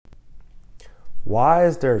Why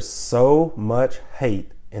is there so much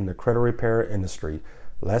hate in the credit repair industry?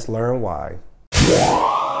 Let's learn why.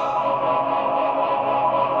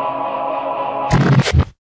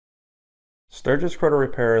 Sturgis Credit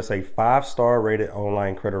Repair is a 5-star rated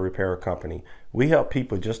online credit repair company. We help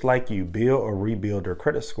people just like you build or rebuild their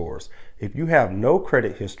credit scores. If you have no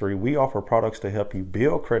credit history, we offer products to help you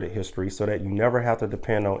build credit history so that you never have to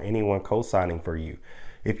depend on anyone co-signing for you.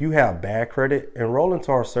 If you have bad credit, enroll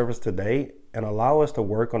into our service today and allow us to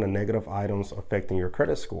work on the negative items affecting your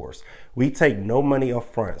credit scores. We take no money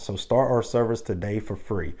up front, so start our service today for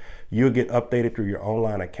free. You'll get updated through your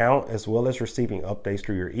online account as well as receiving updates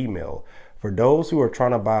through your email. For those who are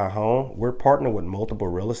trying to buy a home, we're partnered with multiple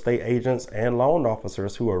real estate agents and loan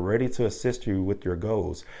officers who are ready to assist you with your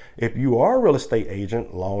goals. If you are a real estate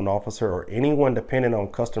agent, loan officer, or anyone dependent on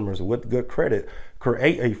customers with good credit,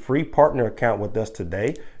 create a free partner account with us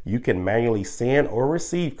today. You can manually send or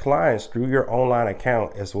receive clients through your online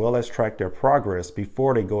account as well as track their progress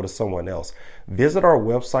before they go to someone else. Visit our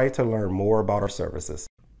website to learn more about our services.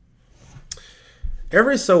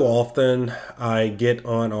 Every so often, I get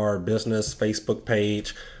on our business Facebook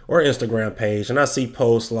page or Instagram page and I see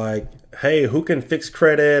posts like, hey, who can fix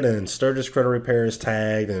credit? And Sturgis Credit Repair is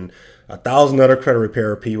tagged and 1,000 other credit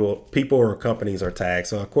repair people or companies are tagged.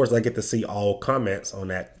 So, of course, I get to see all comments on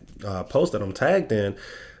that post that I'm tagged in.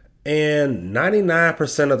 And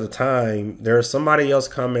 99% of the time, there's somebody else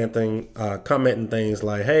commenting things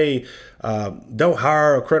like, hey, don't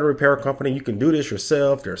hire a credit repair company. You can do this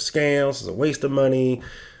yourself. They're scams. It's a waste of money.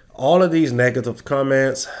 All of these negative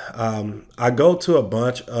comments. I go to a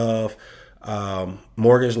bunch of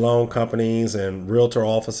mortgage loan companies and realtor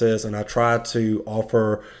offices, and I try to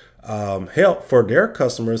offer help for their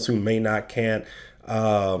customers who can't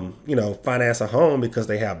finance a home because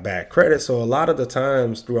they have bad credit. So a lot of the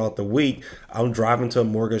times throughout the week, I'm driving to a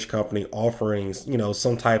mortgage company offering,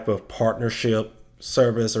 some type of partnership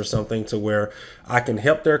service or something to where I can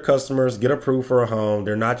help their customers get approved for a home.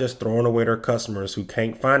 They're not just throwing away their customers who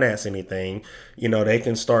can't finance anything. They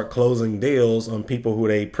can start closing deals on people who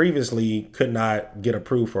they previously could not get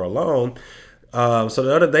approved for a loan. So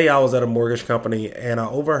the other day I was at a mortgage company and I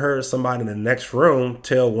overheard somebody in the next room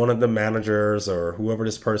tell one of the managers or whoever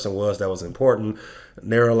this person was that was important.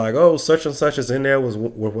 They were like, oh, such and such is in there with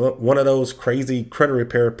one of those crazy credit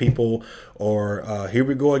repair people, or here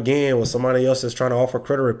we go again with somebody else that's trying to offer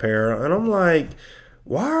credit repair. And I'm like,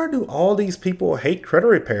 why do all these people hate credit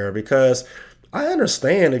repair? Because I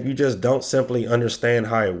understand if you just don't simply understand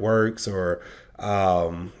how it works or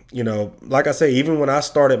like I say, even when I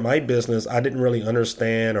started my business, I didn't really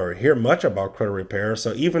understand or hear much about credit repair.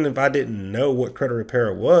 So even if I didn't know what credit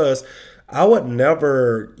repair was, I would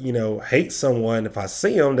never, hate someone if I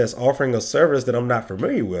see them that's offering a service that I'm not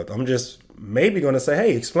familiar with. I'm just maybe going to say,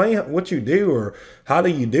 hey, explain what you do or how do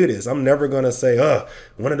you do this? I'm never going to say,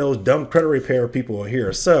 one of those dumb credit repair people are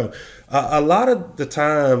here. So a lot of the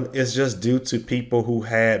time it's just due to people who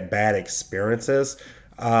had bad experiences.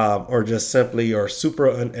 Or just simply are super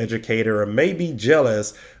uneducated or maybe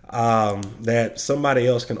jealous that somebody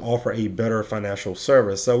else can offer a better financial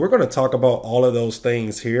service. So we're going to talk about all of those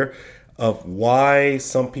things here of why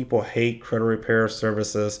some people hate credit repair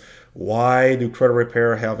services. Why do credit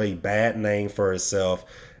repair have a bad name for itself?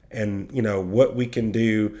 And, what we can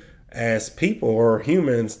do as people or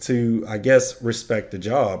humans to, I guess, respect the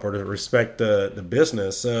job or to respect the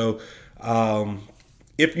business. So,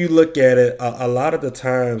 if you look at it, a lot of the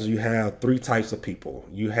times you have three types of people.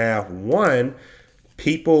 You have one,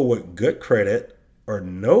 people with good credit or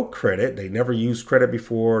no credit. They never used credit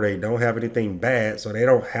before. They don't have anything bad, so they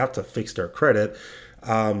don't have to fix their credit.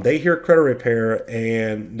 They hear credit repair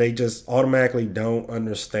and they just automatically don't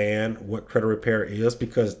understand what credit repair is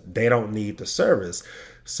because they don't need the service.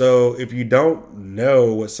 So if you don't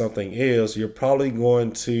know what something is, you're probably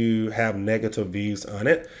going to have negative views on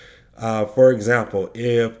it. For example,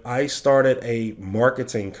 if I started a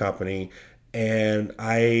marketing company and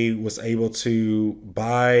I was able to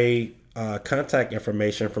buy contact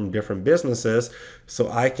information from different businesses so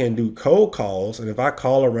I can do cold calls. And if I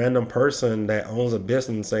call a random person that owns a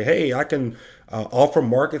business and say, hey, I can offer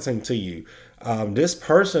marketing to you. This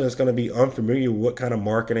person is going to be unfamiliar with what kind of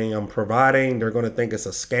marketing I'm providing. They're going to think it's a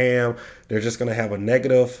scam. They're just going to have a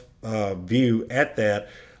negative view at that.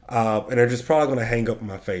 And they're just probably going to hang up in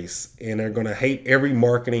my face, and they're going to hate every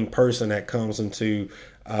marketing person that comes into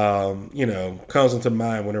mind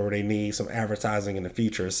whenever they need some advertising in the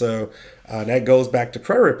future. So that goes back to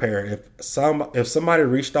credit repair. If somebody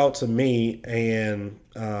reached out to me and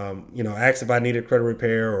asked if I needed credit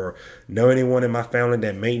repair or know anyone in my family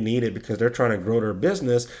that may need it because they're trying to grow their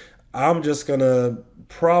business, I'm just gonna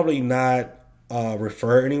probably not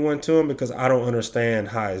refer anyone to them because I don't understand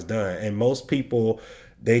how it's done. And most people,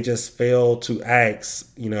 they just fail to ask,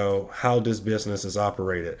 how this business is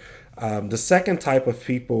operated. The second type of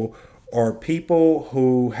people are people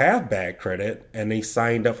who have bad credit and they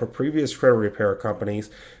signed up for previous credit repair companies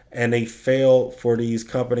and they fail for these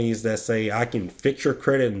companies that say, I can fix your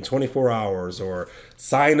credit in 24 hours or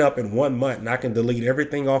sign up in 1 month and I can delete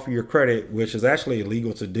everything off of your credit, which is actually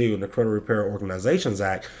illegal to do in the Credit Repair Organizations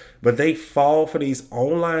Act. But they fall for these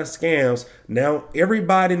online scams. Now,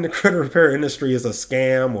 everybody in the credit repair industry is a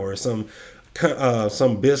scam or some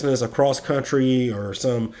business across country or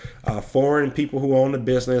some foreign people who own the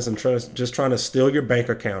business and just trying to steal your bank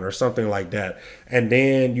account or something like that. And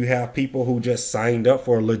then you have people who just signed up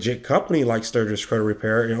for a legit company like Sturgis Credit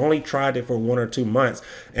Repair and only tried it for 1 or 2 months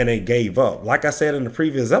and they gave up. Like I said in the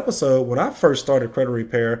previous episode, when I first started credit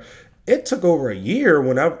repair, it took over a year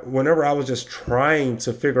whenever I was just trying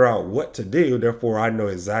to figure out what to do. Therefore, I know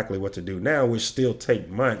exactly what to do now, which still take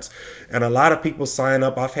months. And a lot of people sign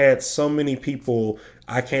up. I've had so many people,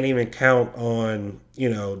 I can't even count on,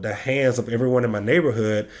 the hands of everyone in my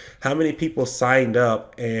neighborhood, how many people signed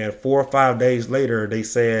up and 4 or 5 days later, they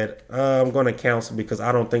said, I'm going to cancel because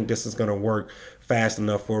I don't think this is going to work fast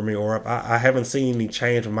enough for me, or if I haven't seen any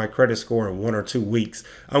change in my credit score in 1 or 2 weeks,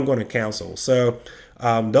 I'm going to cancel. So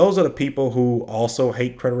those are the people who also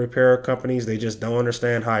hate credit repair companies. They just don't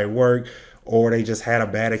understand how it works, or they just had a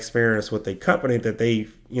bad experience with a company that they,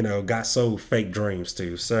 got sold fake dreams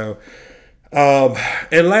to. So,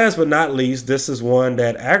 and last but not least, this is one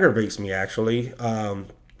that aggravates me actually.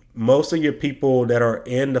 Most of your people that are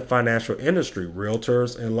in the financial industry,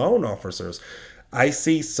 realtors and loan officers, I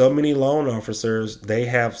see so many loan officers, they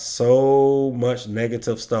have so much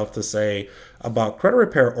negative stuff to say about credit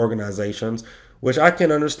repair organizations, which I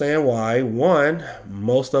can understand why. One,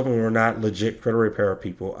 most of them are not legit credit repair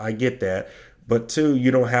people. I get that. But two,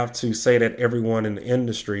 you don't have to say that everyone in the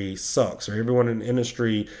industry sucks or everyone in the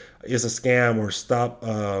industry is a scam or stop,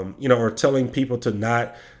 or telling people to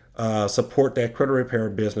not support that credit repair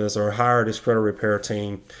business or hire this credit repair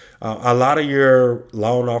team. A lot of your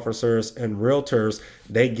loan officers and realtors,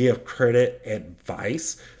 they give credit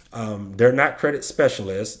advice. They're not credit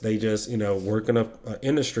specialists. They just, work in an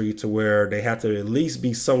industry to where they have to at least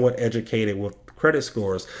be somewhat educated with credit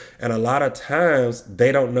scores. And a lot of times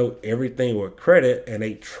they don't know everything with credit and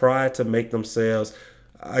they try to make themselves,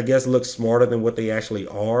 I guess, look smarter than what they actually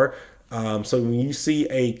are. So when you see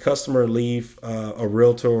a customer leave a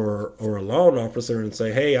realtor or a loan officer and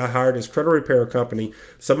say, hey, I hired this credit repair company.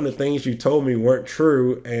 Some of the things you told me weren't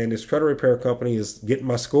true. And this credit repair company is getting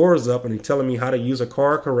my scores up and telling me how to use a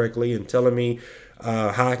car correctly and telling me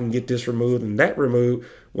how I can get this removed and that removed.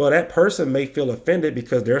 Well, that person may feel offended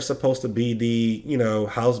because they're supposed to be the,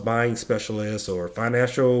 house buying specialist or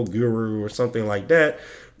financial guru or something like that.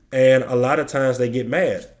 And a lot of times they get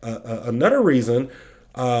mad. Another reason,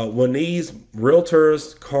 when these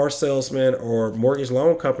realtors, car salesmen, or mortgage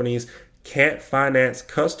loan companies can't finance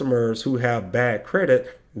customers who have bad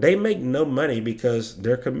credit, they make no money because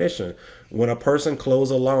they're commissioned. When a person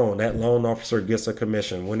closes a loan, that loan officer gets a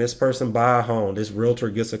commission. When this person buys a home, this realtor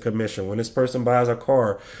gets a commission. When this person buys a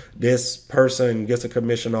car, this person gets a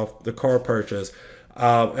commission off the car purchase.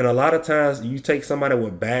 And a lot of times you take somebody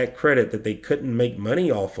with bad credit that they couldn't make money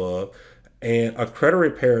off of, and a credit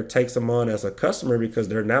repair takes them on as a customer because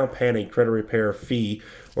they're now paying a credit repair fee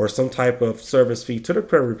or some type of service fee to the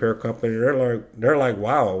credit repair company. They're like,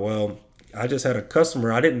 wow, well, I just had a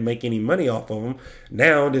customer. I didn't make any money off of them.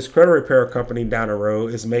 Now this credit repair company down the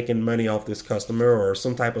road is making money off this customer or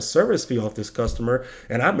some type of service fee off this customer,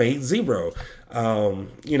 and I made zero. So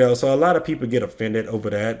a lot of people get offended over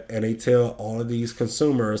that, and they tell all of these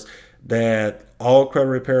consumers that all credit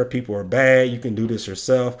repair people are bad. You can do this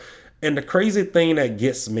yourself. And the crazy thing that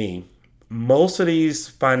gets me, most of these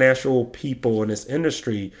financial people in this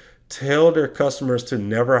industry tell their customers to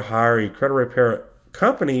never hire a credit repair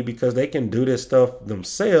company because they can do this stuff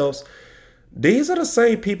themselves. These are the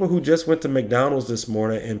same people who just went to McDonald's this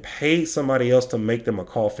morning and paid somebody else to make them a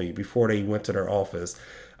coffee before they went to their office.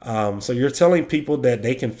 So you're telling people that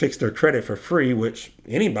they can fix their credit for free, which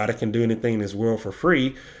anybody can do anything in this world for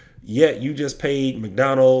free. Yet you just paid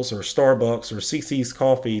McDonald's or Starbucks or CC's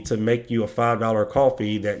Coffee to make you a $5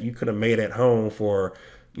 coffee that you could have made at home for,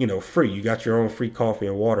 free. You got your own free coffee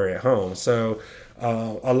and water at home. So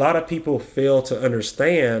a lot of people fail to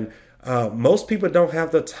understand. Most people don't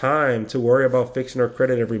have the time to worry about fixing their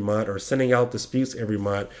credit every month or sending out disputes every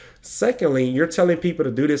month. Secondly, you're telling people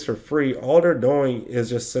to do this for free. All they're doing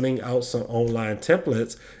is just sending out some online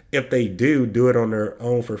templates. If they do it on their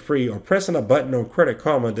own for free or pressing a button on Credit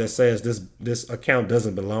Karma that says this account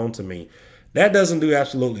doesn't belong to me. That doesn't do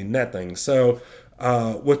absolutely nothing. So,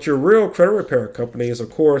 what your real credit repair company is, of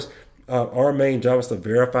course, our main job is to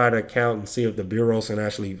verify the account and see if the bureaus can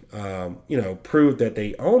actually, prove that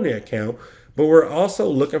they own the account. But we're also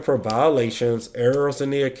looking for violations, errors in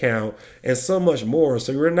the account, and so much more.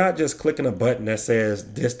 So you're not just clicking a button that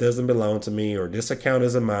says this doesn't belong to me or this account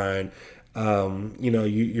isn't mine.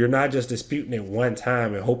 You're not just disputing it one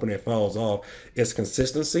time and hoping it falls off. It's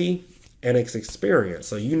consistency and it's experience.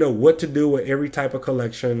 So you know what to do with every type of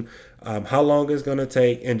collection, how long it's going to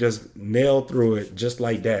take, and just nail through it just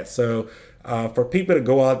like that. So for people to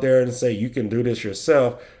go out there and say you can do this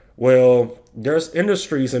yourself, well, there's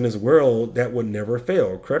industries in this world that would never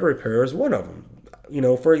fail. Credit repair is one of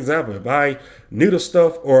them. For example, if I knew the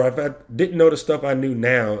stuff or if I didn't know the stuff I knew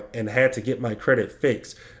now and had to get my credit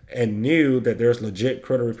fixed and knew that there's legit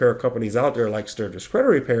credit repair companies out there like Sturgis Credit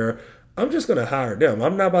Repair, I'm just going to hire them.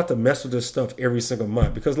 I'm not about to mess with this stuff every single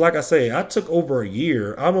month because, like I say, I took over a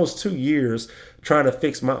year, almost 2 years, trying to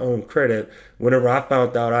fix my own credit whenever I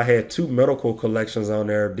found out I had 2 medical collections on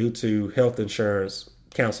there due to health insurance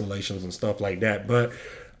cancellations and stuff like that. But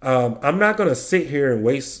I'm not going to sit here and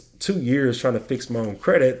waste 2 years trying to fix my own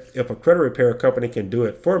credit if a credit repair company can do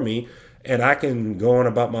it for me and I can go on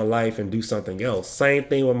about my life and do something else. Same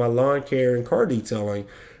thing with my lawn care and car detailing.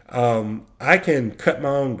 I can cut my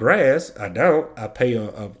own grass. I don't. I pay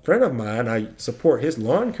a friend of mine. I support his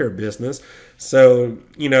lawn care business. So,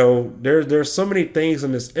 there's so many things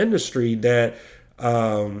in this industry that,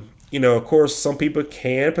 of course, some people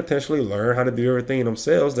can potentially learn how to do everything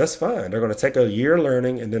themselves. That's fine. They're going to take a year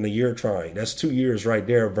learning and then a year trying. That's 2 years right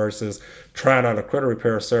there versus trying out a credit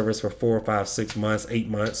repair service for 4, 5, 6 months, 8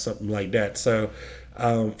 months, something like that. So,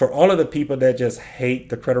 for all of the people that just hate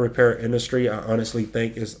the credit repair industry, I honestly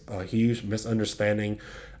think is a huge misunderstanding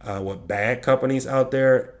with bad companies out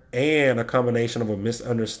there and a combination of a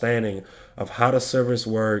misunderstanding of how the service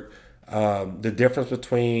work, the difference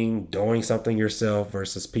between doing something yourself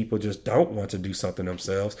versus people just don't want to do something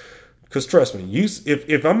themselves. Because trust me,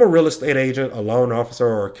 if I'm a real estate agent, a loan officer,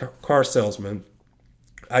 or a car salesman,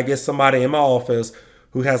 I get somebody in my office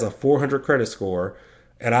who has a 400 credit score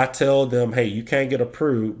and I tell them, hey, you can't get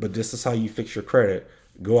approved, but this is how you fix your credit.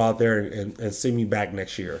 Go out there and see me back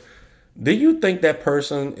next year. Do you think that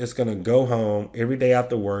person is going to go home every day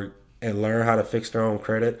after work and learn how to fix their own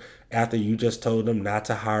credit after you just told them not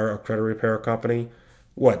to hire a credit repair company?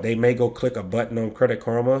 What, they may go click a button on Credit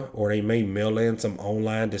Karma, or they may mail in some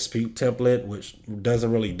online dispute template, which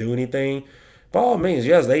doesn't really do anything. By all means,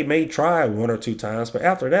 yes, they may try 1 or 2 times, but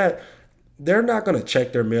after that, they're not going to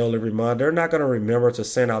check their mail every month. They're not going to remember to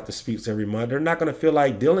send out disputes every month. They're not going to feel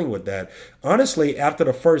like dealing with that. Honestly, after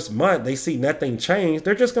the first month, they see nothing change.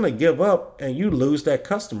 They're just going to give up and you lose that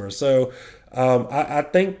customer. So I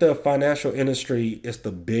think the financial industry is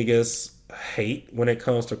the biggest hate when it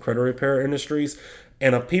comes to credit repair industries.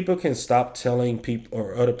 And if people can stop telling people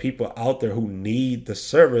or other people out there who need the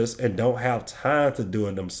service and don't have time to do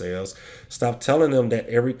it themselves, stop telling them that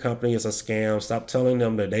every company is a scam. Stop telling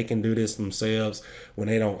them that they can do this themselves when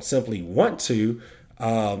they don't simply want to.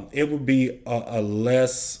 It would be a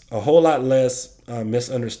whole lot less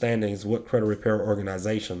misunderstandings with credit repair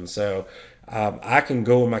organizations. So I can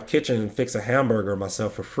go in my kitchen and fix a hamburger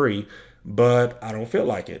myself for free, but I don't feel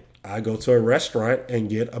like it. I go to a restaurant and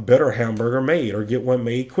get a better hamburger made or get one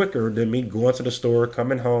made quicker than me going to the store,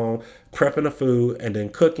 coming home, prepping the food, and then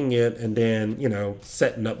cooking it and then,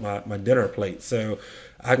 setting up my dinner plate. So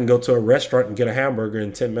I can go to a restaurant and get a hamburger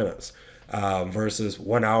in 10 minutes versus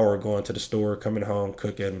 1 hour going to the store, coming home,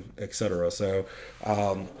 cooking, etc. So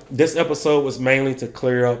this episode was mainly to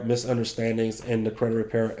clear up misunderstandings in the credit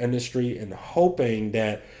repair industry and hoping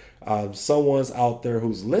that someone's out there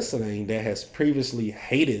who's listening that has previously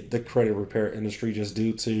hated the credit repair industry just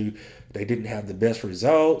due to they didn't have the best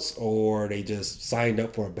results or they just signed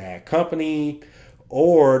up for a bad company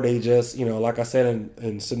or they just, like I said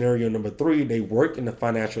in scenario number 3, they work in the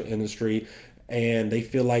financial industry and they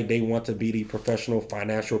feel like they want to be the professional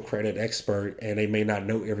financial credit expert and they may not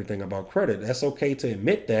know everything about credit. That's okay to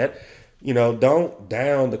admit that. Don't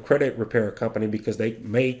down the credit repair company because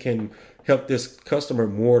they can help this customer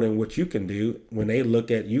more than what you can do when they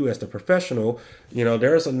look at you as the professional.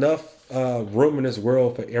 There's enough room in this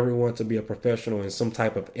world for everyone to be a professional in some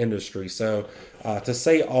type of industry. So to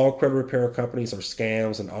say all credit repair companies are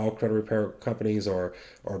scams and all credit repair companies are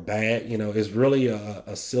bad, is really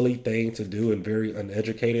a silly thing to do and very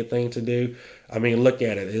uneducated thing to do. I mean, look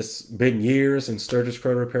at it. It's been years and Sturgis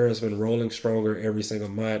Credit Repair has been rolling stronger every single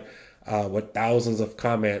month with thousands of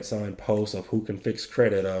comments on posts of who can fix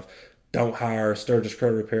credit, of don't hire Sturgis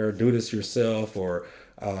Credit Repair, do this yourself, or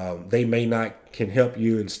they may not can help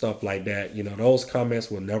you and stuff like that. You know, those comments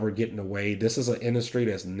will never get in the way. This is an industry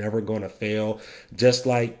that's never going to fail. Just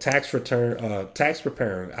like tax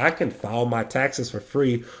preparing. I can file my taxes for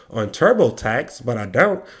free on TurboTax, but I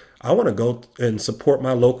don't. I want to go and support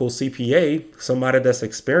my local CPA, somebody that's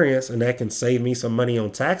experienced and that can save me some money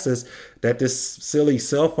on taxes that this silly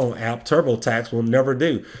cell phone app TurboTax will never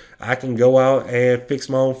do. I can go out and fix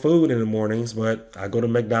my own food in the mornings, but I go to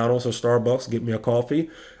McDonald's or Starbucks, get me a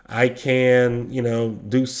coffee. I can,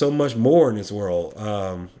 do so much more in this world.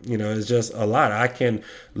 It's just a lot. I can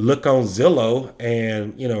look on Zillow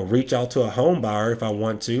and, reach out to a home buyer if I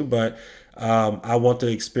want to, but I want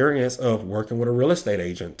the experience of working with a real estate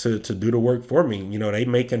agent to do the work for me.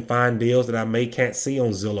 They can find deals that I can't see on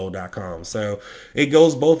Zillow.com. So it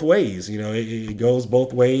goes both ways. It goes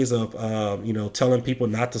both ways of, telling people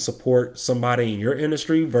not to support somebody in your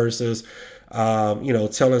industry versus,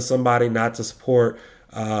 telling somebody not to support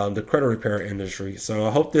the credit repair industry. So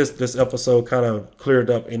I hope this episode kind of cleared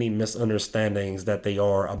up any misunderstandings that they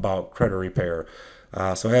are about credit repair.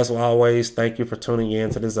 So as always, thank you for tuning in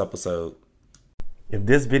to this episode. If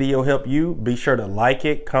this video helped you, be sure to like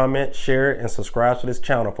it, comment, share it, and subscribe to this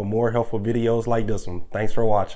channel for more helpful videos like this one. Thanks for watching.